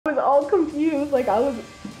all confused, like I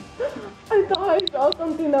thought I saw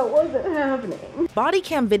something that wasn't happening.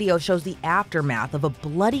 Bodycam video shows the aftermath of a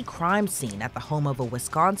bloody crime scene at the home of a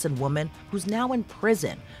Wisconsin woman who's now in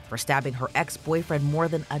prison for stabbing her ex-boyfriend more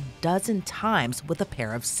than a dozen times with a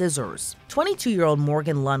pair of scissors. 22-year-old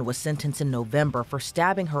Morgan Lund was sentenced in November for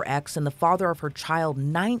stabbing her ex and the father of her child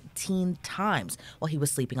 19 times while he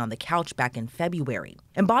was sleeping on the couch back in February.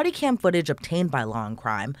 In bodycam footage obtained by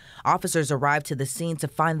Law&Crime, officers arrived to the scene to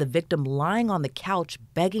find the victim lying on the couch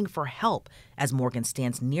begging for help as Morgan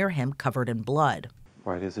stands near him covered in blood.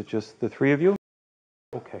 Right, is it just the three of you?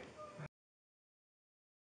 Okay.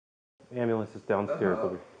 The ambulance is downstairs.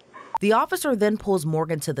 The officer then pulls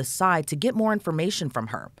Morgan to the side to get more information from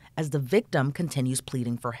her as the victim continues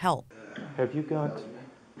pleading for help. Have you got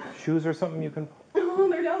shoes or something you can... Oh,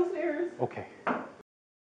 they're downstairs. Okay.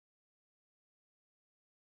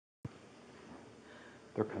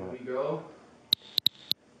 They're coming up. We go?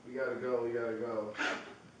 We gotta go.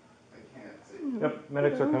 I can't see. Yep,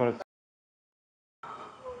 medics are coming up.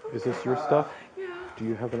 Is this your stuff? Yeah. Do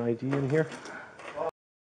you have an ID in here?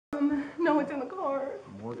 No, it's in the car.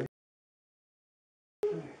 Morgan?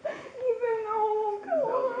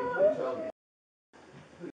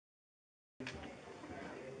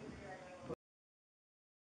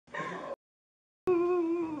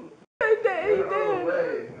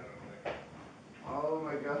 Oh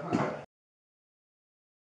my God.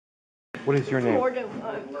 What is your name? Morgan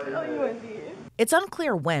Lund, Lund. It's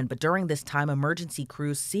unclear when, but during this time, emergency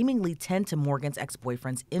crews seemingly tend to Morgan's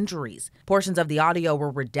ex-boyfriend's injuries. Portions of the audio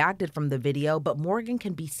were redacted from the video, but Morgan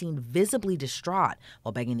can be seen visibly distraught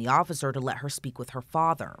while begging the officer to let her speak with her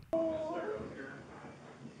father.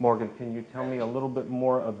 Morgan, can you tell me a little bit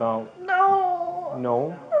more about... No.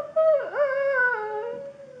 No?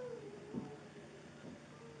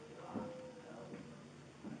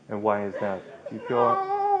 And why is that? Do you feel...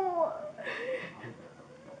 No.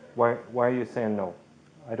 Why are you saying no?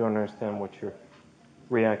 I don't understand what you're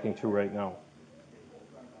reacting to right now.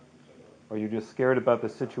 Are you just scared about the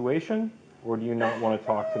situation, or do you not want to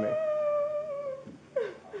talk to me?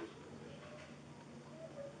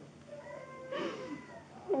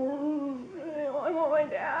 I want my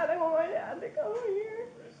dad. I want my dad to come here.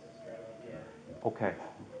 Okay.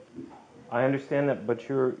 I understand that, but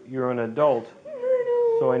you're an adult,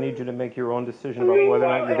 so I need you to make your own decision about whether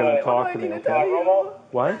or not you're going to talk to me, okay?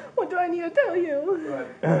 What? What do I need to tell you?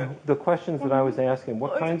 The questions that I was asking,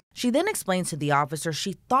 what kinds... She then explains to the officer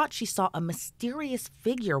she thought she saw a mysterious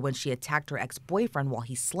figure when she attacked her ex-boyfriend while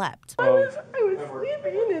he slept. I was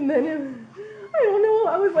sleeping, and then, I don't know,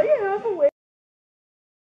 I was like half awake.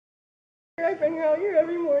 I bring her out here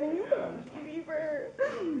every morning to put on TV for her.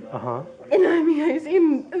 Uh-huh. And I mean, I've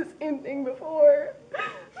seen the same thing before.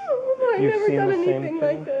 But I've never done anything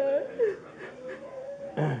like that.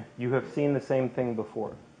 You have seen the same thing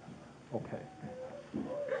before. Okay.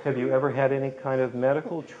 Have you ever had any kind of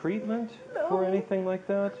medical treatment for anything like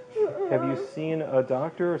that? Have you seen a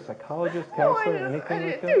doctor, a psychologist, counselor, anything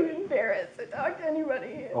like that? I didn't too embarrassed to talk to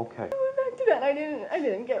anybody. Okay. Back to that, I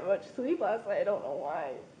didn't get much sleep last night. I don't know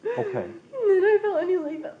why. Okay. And then I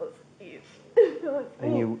finally fell asleep.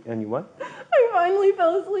 And you what? I finally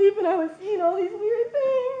fell asleep and I was seeing all these weird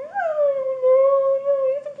things. I don't know.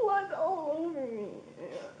 There's blood all over me.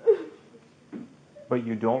 But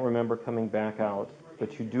you don't remember coming back out,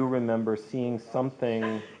 but you do remember seeing something.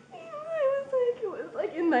 It was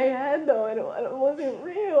like in my head though. It wasn't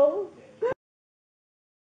real.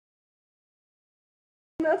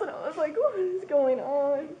 And that's when I was like, what is going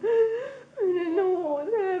on? I didn't know what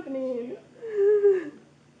was happening.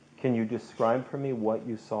 Can you describe for me what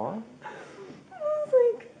you saw? It was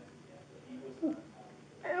like,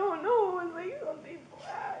 I don't know, it was like something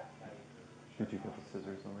black. Did you get the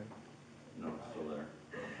scissors already? No, it's still there.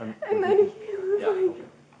 And then it was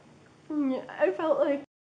like, I felt like,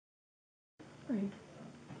 I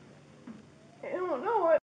don't know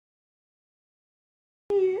what,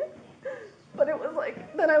 but it was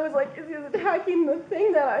like, then I was like, is he attacking the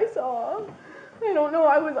thing that I saw? I don't know,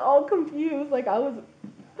 I was all confused, like I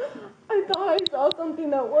thought I saw something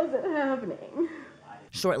that wasn't happening.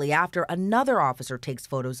 Shortly after, another officer takes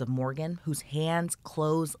photos of Morgan, whose hands,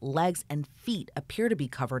 clothes, legs, and feet appear to be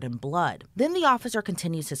covered in blood. Then the officer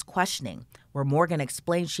continues his questioning, where Morgan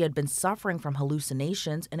explains she had been suffering from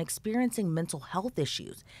hallucinations and experiencing mental health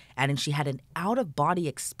issues, adding she had an out-of-body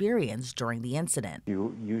experience during the incident.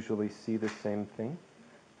 You usually see the same thing?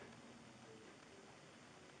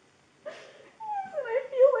 Yes, and I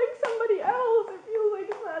feel like somebody else. I feel like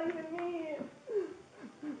it's not even me.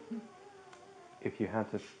 If you had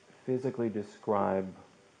to physically describe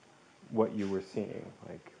what you were seeing,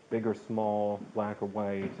 like Big or small, black or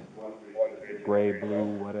white, gray,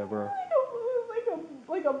 blue, whatever?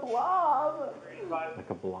 Like a blob. Like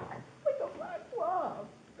a blob. Like a black blob.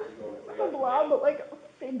 Like a blob, but like a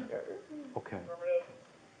figure. Okay.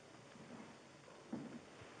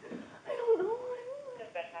 I don't know. I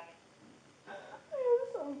have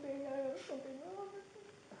something wrong.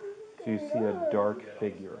 So you see a dark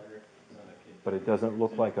figure, but it doesn't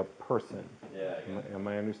look like a person. Am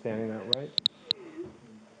I understanding that right?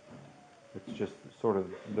 It's just sort of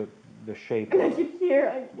the shape. And I could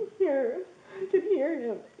hear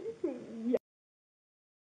him. Yeah.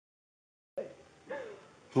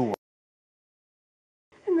 Who?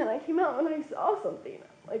 And then I came out and I saw something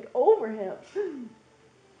like over him.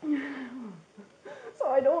 So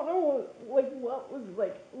I don't know like what was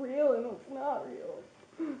like real and what's not real.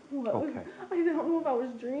 I don't know if I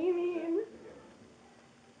was dreaming.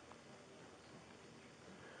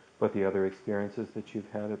 But the other experiences that you've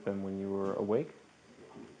had have been when you were awake?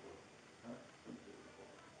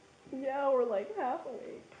 Yeah, or like half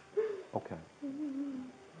awake. Okay.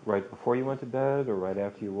 Right before you went to bed or right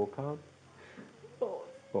after you woke up? Both.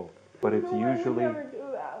 Both. But it's usually... I would never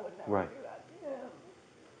do that. I would never right. do that. Yeah.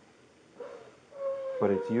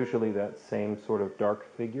 But it's usually that same sort of dark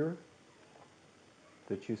figure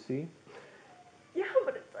that you see? Yeah,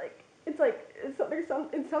 but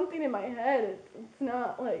it's something in my head. It's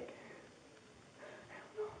not like, I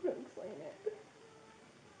don't know how to explain it.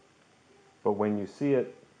 But when you see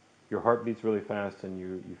it, your heart beats really fast and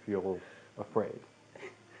you feel afraid.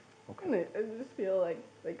 Okay. And I just feel like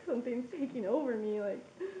something's taking over me. Like,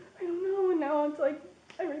 I don't know. And now it's like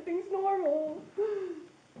everything's normal.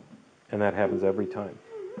 And that happens every time.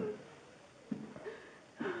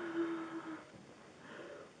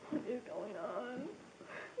 What is going on?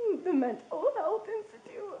 The Mental Health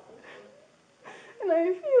Institute. And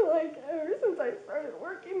I feel like ever since I started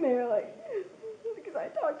working there, like, because I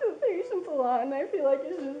talk to the patients a lot, and I feel like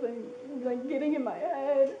it's just like getting in my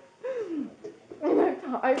head. And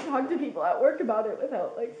I've talked to people at work about it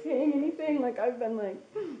without like saying anything. Like I've been like,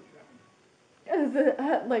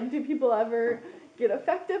 do people ever get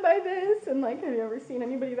affected by this? And like, have you ever seen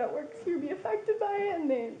anybody that works here be affected by it? And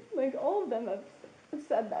they, like, all of them have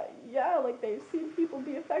said that, yeah, like they've seen people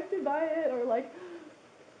be affected by it, or like,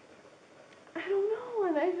 I don't know.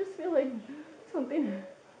 And I just feel like something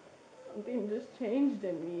just changed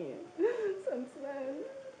in me since then.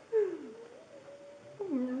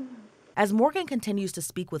 As Morgan continues to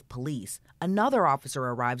speak with police, another officer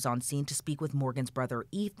arrives on scene to speak with Morgan's brother,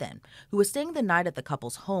 Ethan, who was staying the night at the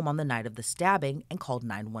couple's home on the night of the stabbing and called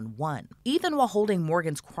 911. Ethan, while holding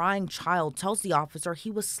Morgan's crying child, tells the officer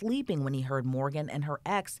he was sleeping when he heard Morgan and her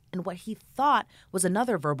ex in what he thought was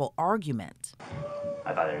another verbal argument.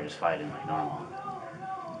 I thought they were just fighting like normal.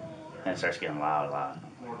 And it starts getting loud. I'm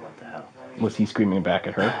like, what the hell? Was he screaming back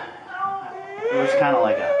at her? It was kind of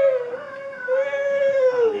like a, I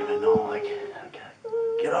don't even know, like,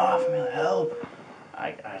 get off me, help.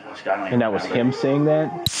 I just got And that was him saying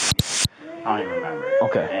that? I don't even remember.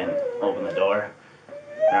 Okay. And open the door.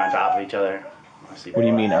 They're on top of each other. What do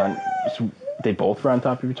you mean they both were on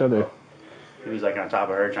top of each other? He was like on top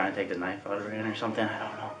of her trying to take the knife out of her hand or something. I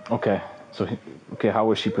don't know. Okay. So, how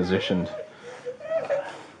was she positioned?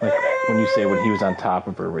 Like, when you say when he was on top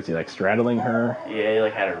of her, was he like straddling her? Yeah, he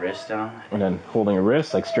like had her wrist down. And then holding her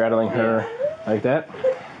wrist, like straddling her like that?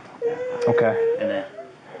 Okay. And then...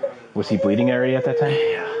 Was he bleeding already at that time?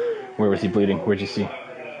 Yeah. Where was he bleeding? Where'd you see?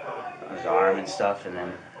 His arm and stuff, and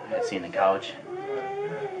then I had seen the couch.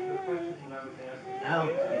 Help.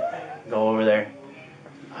 Go over there.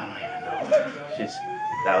 I don't even know.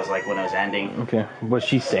 That was like when it was ending. Okay. Was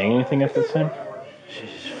she saying anything at this time? She's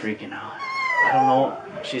just freaking out. I don't know.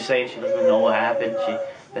 She's saying she doesn't even know what happened.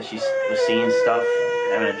 That she was seeing stuff,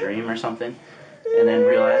 having a dream or something, and then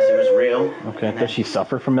realized it was real. Okay. Does she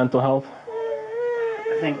suffer from mental health?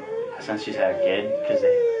 I think since she's had a kid, because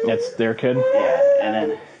That's their kid? Yeah, and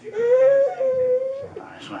then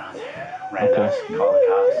I just went out there, ran us, called the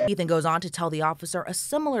cops. Ethan goes on to tell the officer a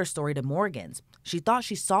similar story to Morgan's. She thought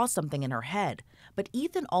she saw something in her head, but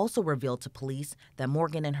Ethan also revealed to police that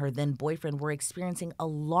Morgan and her then boyfriend were experiencing a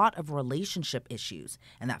lot of relationship issues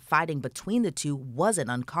and that fighting between the two wasn't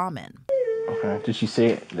uncommon. Okay. Did she say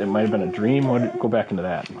it might have been a dream? Go back into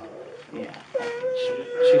that. Yeah.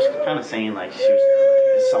 She was kind of saying like she was,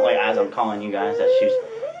 like as I'm calling you guys, that she was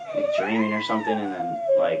like dreaming or something, and then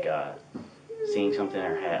like seeing something in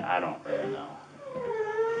her head. I don't really know.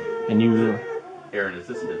 And you... Aaron, is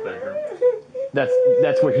this his bedroom?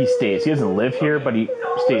 That's where he stays. He doesn't live here, but he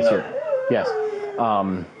stays here. Yes.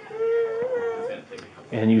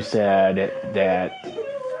 And you said that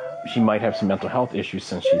she might have some mental health issues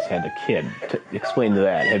since she's had a kid. Explain to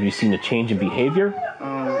that. Have you seen a change in behavior?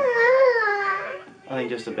 I think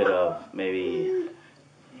just a bit of maybe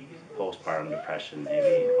postpartum depression,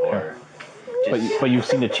 maybe, or just. But you've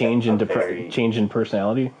seen a change in change in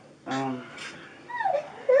personality.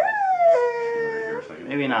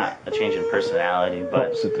 Maybe not a change in personality,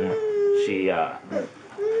 but sit there. she.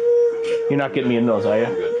 You're not getting me in those, are you?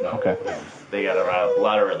 Good. No. Okay. They got a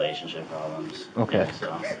lot of relationship problems. Okay.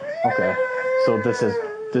 So. Okay. So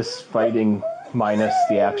this fighting minus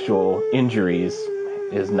the actual injuries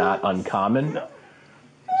is not uncommon. No.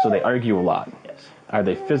 So they argue a lot. Yes. Are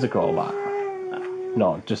they physical a lot?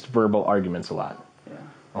 No, just verbal arguments a lot. Yeah.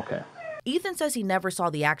 Okay. Ethan says he never saw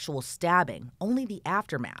the actual stabbing, only the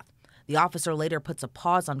aftermath. The officer later puts a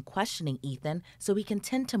pause on questioning Ethan so he can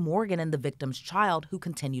tend to Morgan and the victim's child, who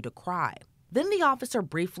continue to cry. Then the officer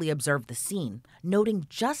briefly observed the scene, noting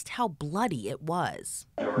just how bloody it was.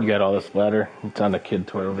 You got all this splatter? It's on the kid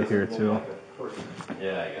toy over here, too.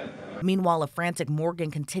 Yeah, I got that. Meanwhile, a frantic Morgan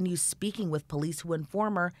continues speaking with police who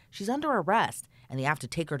inform her she's under arrest and they have to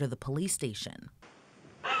take her to the police station.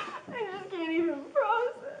 I just can't even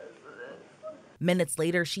process this. Minutes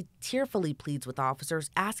later, she tearfully pleads with officers,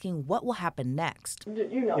 asking what will happen next.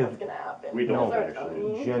 You know what's gonna happen. We don't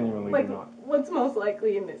actually. Genuinely Like, do not. what's most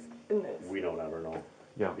likely in this? We don't ever know.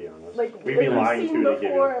 Yeah. To be honest. Like, we've been lying seen to give you.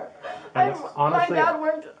 before. And honestly, My dad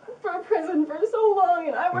worked for a prison for so long,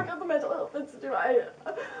 and I work at the mental health institute.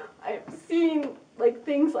 I've seen like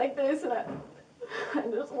things like this, and I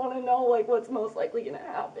just want to know like what's most likely gonna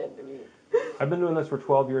happen to me. I've been doing this for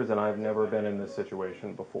 12 years, and I've never been in this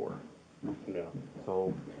situation before. Yeah.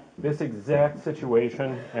 So this exact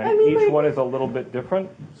situation, and I mean, each like- one is a little bit different,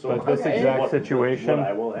 but this Okay. exact What situation.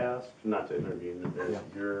 I will ask, not to intervene, is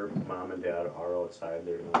your mom and dad are outside.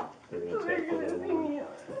 They're gonna So they're take the gonna little see one. me.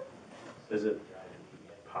 Is it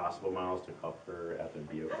possible, Miles, to cuff her at the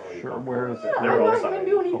vehicle? Sure, where is it? I'm They're not outside. gonna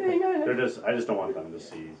do anything. I just don't want them to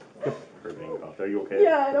see her being cuffed. Are you okay?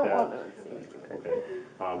 Yeah, I with don't that? want to see. Okay.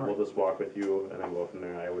 We'll just walk with you and then go from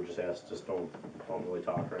there. I would just ask, just don't really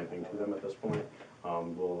talk or anything to them at this point.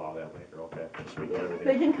 We'll allow that later, okay? Just so we get everything.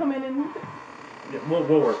 They can come in and. Yeah, we'll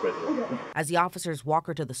work with you. As the officers walk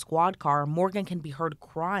her to the squad car, Morgan can be heard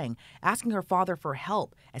crying, asking her father for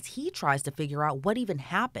help as he tries to figure out what even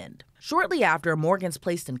happened. Shortly after, Morgan's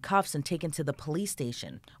placed in cuffs and taken to the police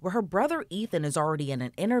station, where her brother Ethan is already in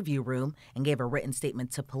an interview room and gave a written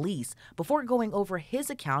statement to police before going over his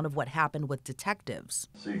account of what happened with detectives.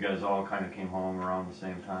 So you guys all kind of came home around the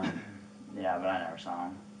same time? Yeah, but I never saw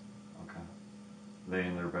him. Okay. They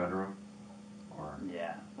in their bedroom? Or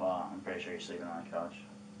Yeah, well, I'm pretty sure he's sleeping on the couch.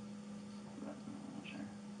 But I'm not sure.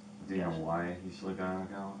 do you know why he's sleeping on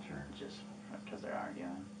the couch? Or Just because they're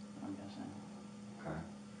arguing, I'm guessing. okay.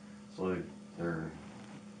 So they're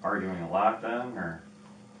arguing a lot then, or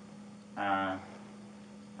I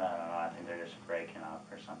don't know, I think they're just breaking up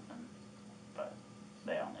or something. But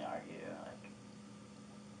they only argue, like,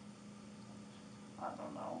 I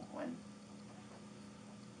don't know, when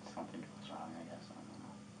something goes wrong, I guess, I don't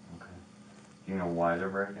know. okay. Do you know why they're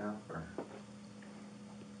breaking up, or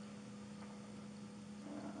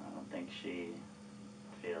I don't think she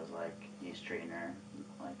feels like he's treating her,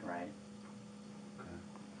 like, right.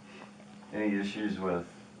 any issues with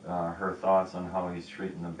her thoughts on how he's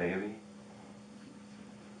treating the baby?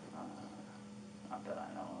 Not that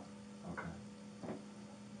I know of. Okay.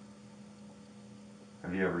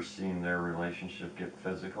 Have you ever seen their relationship get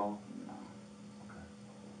physical? No.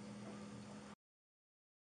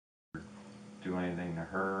 Okay. Do anything to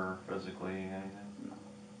her physically, anything? No.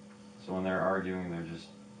 So when they're arguing, they're just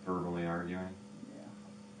verbally arguing? Yeah.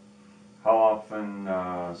 How often,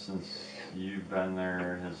 since you've been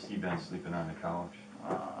there, has he been sleeping on the couch?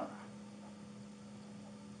 I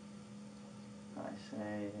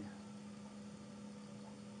say,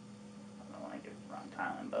 I don't want to give the wrong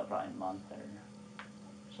time, but probably a month or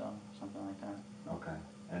so, something like that. Okay.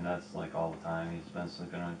 And that's like all the time he's been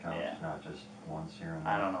sleeping on the couch, Yeah. not just once here and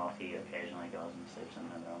there? I don't know if he occasionally goes and sleeps in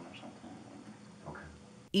the room or something. Okay.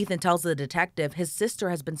 Ethan tells the detective his sister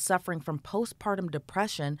has been suffering from postpartum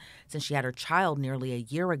depression since she had her child nearly a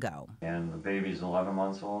year ago. And the baby's 11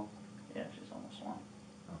 months old? Yeah, she's almost one.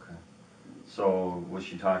 Okay. So was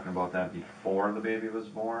she talking about that before the baby was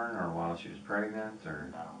born, or while she was pregnant, or?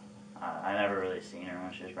 No. I never really seen her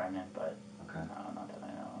when she was pregnant, but Okay. no, not that I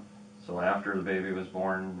know of. So after the baby was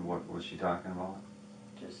born, what was she talking about?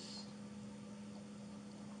 Just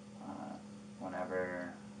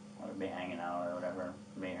whenever we'd be hanging out or whatever,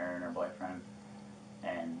 me, her, and her boyfriend,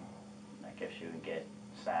 and like if she would get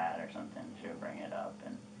sad or something, she would bring it up,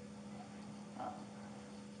 and I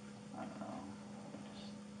don't know,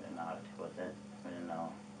 just been didn't know how to deal with it. We didn't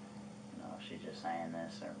know, if she's just saying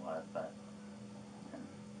this or what, but and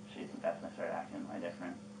she definitely started acting way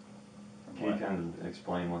different. Can you kind of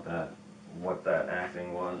explain what that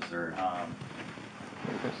acting was, or?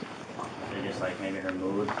 They just like maybe her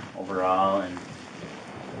mood overall and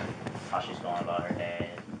how she's going about her day,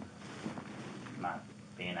 and not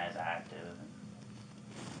being as active, and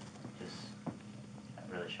just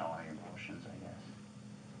really showing her emotions, I guess.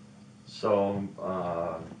 So,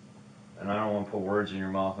 and I don't want to put words in your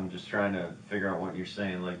mouth, I'm just trying to figure out what you're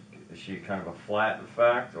saying. Like, is she kind of a flat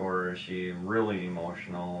effect, or is she really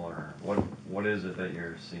emotional, or what is it that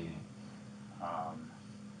you're seeing?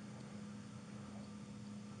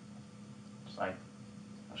 It's like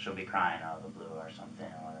she'll be crying out of the blue or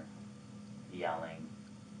something, or yelling,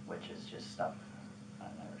 which is just stuff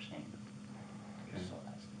I've never seen. Okay. So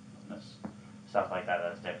that's stuff like that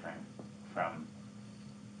that's different from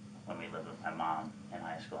when we lived with my mom in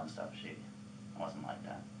high school and stuff. She wasn't like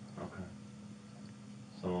that. Okay.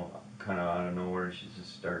 So kind of out of nowhere, she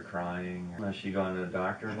just started crying. Has she gone to the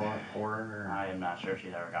doctor a lot for her? Or? I am not sure if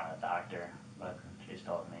she's ever gone to the doctor, but she's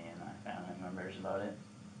told me and my family members about it.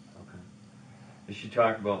 Okay. Has she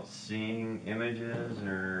talked about seeing images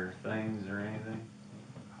or things or anything?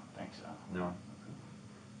 I don't think so. No.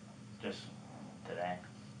 Just today,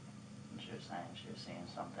 she was saying she was seeing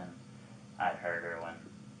something. I'd heard her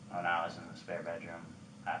when I was in the spare bedroom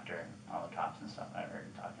after all the cops and stuff. I heard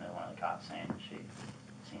her talking to one of the cops saying she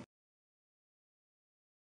seen.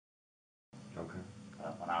 Okay.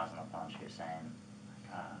 But when I was on the phone, she was saying,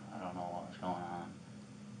 I don't know what was going on.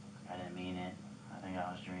 I didn't mean it. I think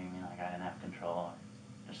I was dreaming. Like I didn't have control.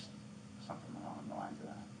 Just something along the lines of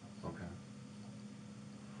that. Okay.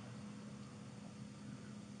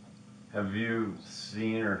 Have you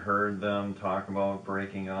seen or heard them talk about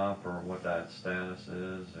breaking up or what that status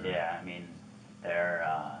is? Or? Yeah, I mean, they're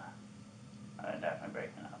definitely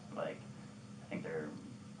breaking up. Like, I think their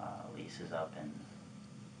lease is up in,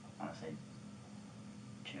 I want to say,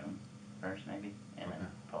 June 1st maybe, and then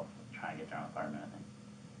both trying to get their own apartment, I think.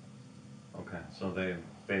 Okay, so they've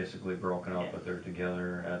basically broken up, but they're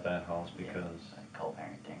together at that house because... Yeah, it's like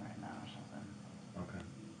co-parenting right now or something. Okay.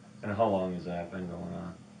 And how long has that been going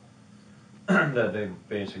on? That they've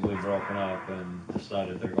basically broken up and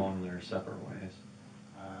decided they're going their separate ways?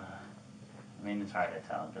 I mean, it's hard to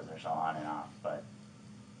tell because they're so on and off, but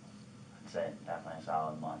I'd say definitely a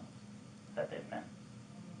solid month that they've been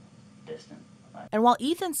distant. And while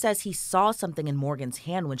Ethan says he saw something in Morgan's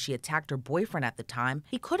hand when she attacked her boyfriend at the time,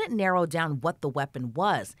 he couldn't narrow down what the weapon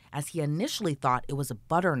was, as he initially thought it was a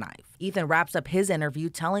butter knife. Ethan wraps up his interview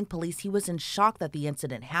telling police he was in shock that the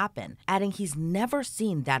incident happened, adding he's never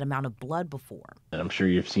seen that amount of blood before. And I'm sure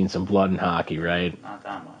you've seen some blood in hockey, right? Not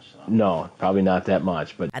that much, though. No, probably not that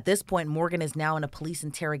much. But at this point, Morgan is now in a police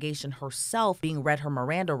interrogation herself, being read her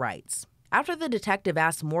Miranda rights. After the detective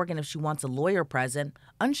asks Morgan if she wants a lawyer present,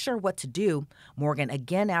 unsure what to do, Morgan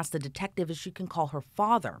again asks the detective if she can call her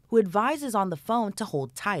father, who advises on the phone to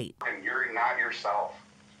hold tight. And you're not yourself.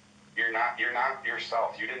 You're not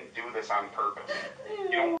yourself. You didn't do this on purpose. You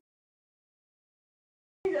don't.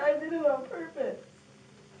 I did it on purpose.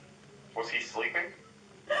 Was he sleeping?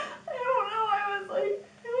 I don't know. I was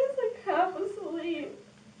like half asleep.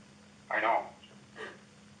 I know.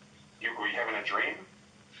 Were you having a dream?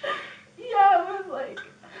 Yeah, it was like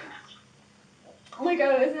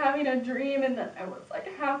I was having a dream and then I was like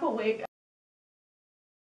half awake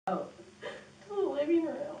out to the living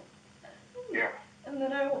room. Yeah. And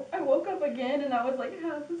then I woke up again and I was like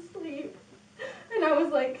half asleep. And I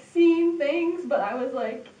was like seeing things, but I was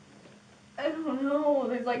like, I don't know,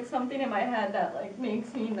 there's like something in my head that like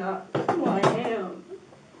makes me not who I am.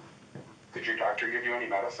 Did your doctor give you any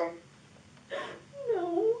medicine?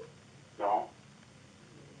 No. No?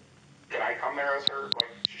 Can I come there as her,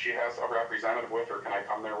 like, she has a representative with her, can I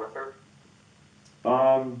come there with her?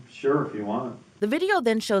 Sure, if you want. The video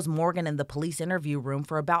then shows Morgan in the police interview room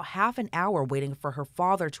for about half an hour waiting for her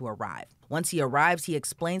father to arrive. Once he arrives, he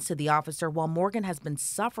explains to the officer while Morgan has been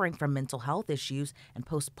suffering from mental health issues and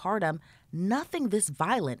postpartum, nothing this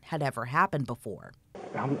violent had ever happened before.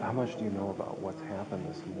 How much do you know about what's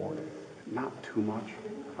happened this morning? Not too much.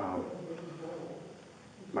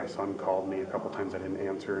 My son called me a couple times. I didn't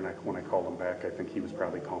answer, and when I called him back, I think he was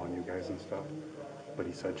probably calling you guys and stuff. But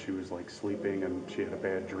he said she was like sleeping and she had a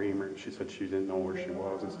bad dream, or she said she didn't know where she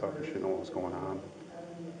was and stuff, and she didn't know what was going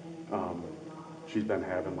on. She's been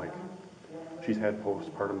having she's had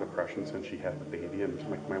postpartum depression since she had the baby, and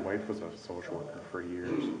my wife was a social worker for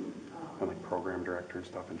years and program director and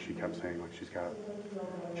stuff, and she kept saying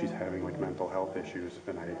she's having mental health issues,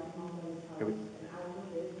 and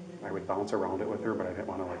I would bounce around it with her, but I didn't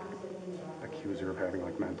want to like accuse her of having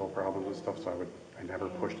like mental problems and stuff, so I never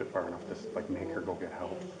pushed it far enough to like make her go get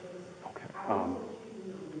help. Okay.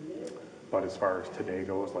 But as far as today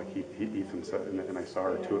goes, like Ethan said, and I saw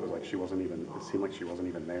her too, it was like she wasn't even, it seemed like she wasn't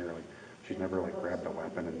even there. Like she's never like grabbed a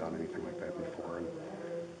weapon and done anything like that before. And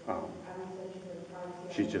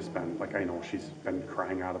she's just been, like, I know she's been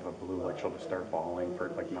crying out of the blue, like she'll just start bawling for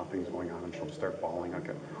like nothing's going on, and she'll just start bawling. Like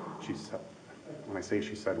when I say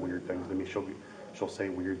she said weird things to me, she'll say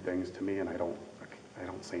weird things to me, and I don't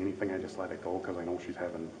say anything. I just let it go because I know she's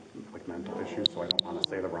having like mental issues, so I don't want to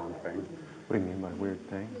say the wrong thing. What do you mean by weird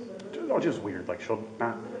things? Just weird. Like she'll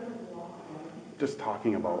not just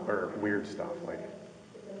talking about or weird stuff. Like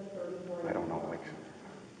I don't know. Like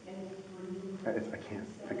I can't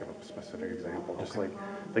think of a specific example. Just like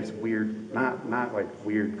weird, not like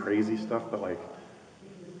weird crazy stuff, but like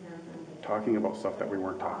talking about stuff that we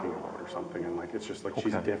weren't talking about or something. And like it's just like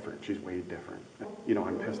she's different. She's way different. You know,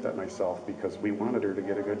 I'm pissed at myself because we wanted her to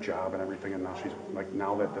get a good job and everything, and now she's like,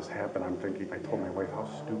 now that this happened, I'm thinking, I told my wife, how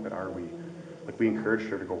stupid are we? Like we encouraged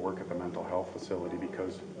her to go work at the mental health facility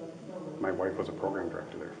because my wife was a program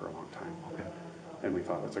director there for a long time. Okay. And we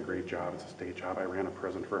thought it's a great job, it's a state job. I ran a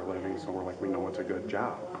prison for a living, so we're like, we know it's a good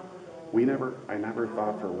job. I never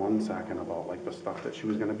thought for 1 second about like the stuff that she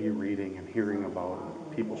was gonna be reading and hearing about,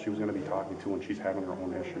 and people she was gonna be talking to when she's having her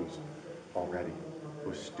own issues already. It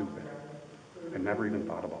was stupid. I never even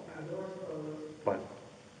thought about that. But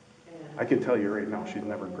I can tell you right now, she's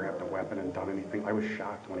never grabbed a weapon and done anything. I was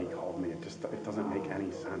shocked when he called me. It doesn't make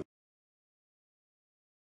any sense.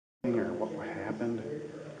 Or what happened,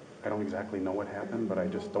 I don't exactly know what happened, but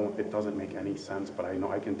it doesn't make any sense. But I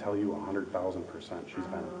know I can tell you 100,000% she's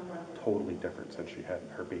been totally different since she had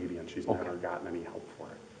her baby, and she's never gotten any help for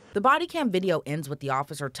it. The body cam video ends with the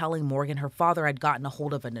officer telling Morgan her father had gotten a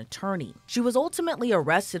hold of an attorney. She was ultimately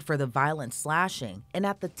arrested for the violent slashing and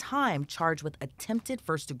at the time charged with attempted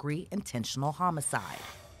first-degree intentional homicide.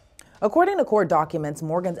 According to court documents,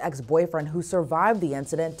 Morgan's ex-boyfriend, who survived the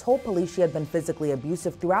incident, told police she had been physically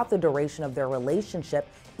abusive throughout the duration of their relationship,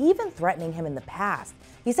 even threatening him in the past.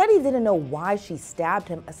 He said he didn't know why she stabbed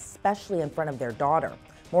him, especially in front of their daughter.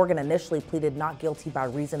 Morgan initially pleaded not guilty by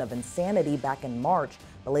reason of insanity back in March,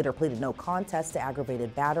 but later pleaded no contest to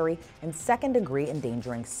aggravated battery and second-degree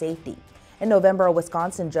endangering safety. In November, a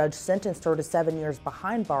Wisconsin judge sentenced her to 7 years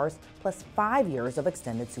behind bars plus 5 years of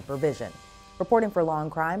extended supervision. Reporting for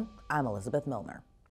Law&Crime, I'm Elizabeth Millner.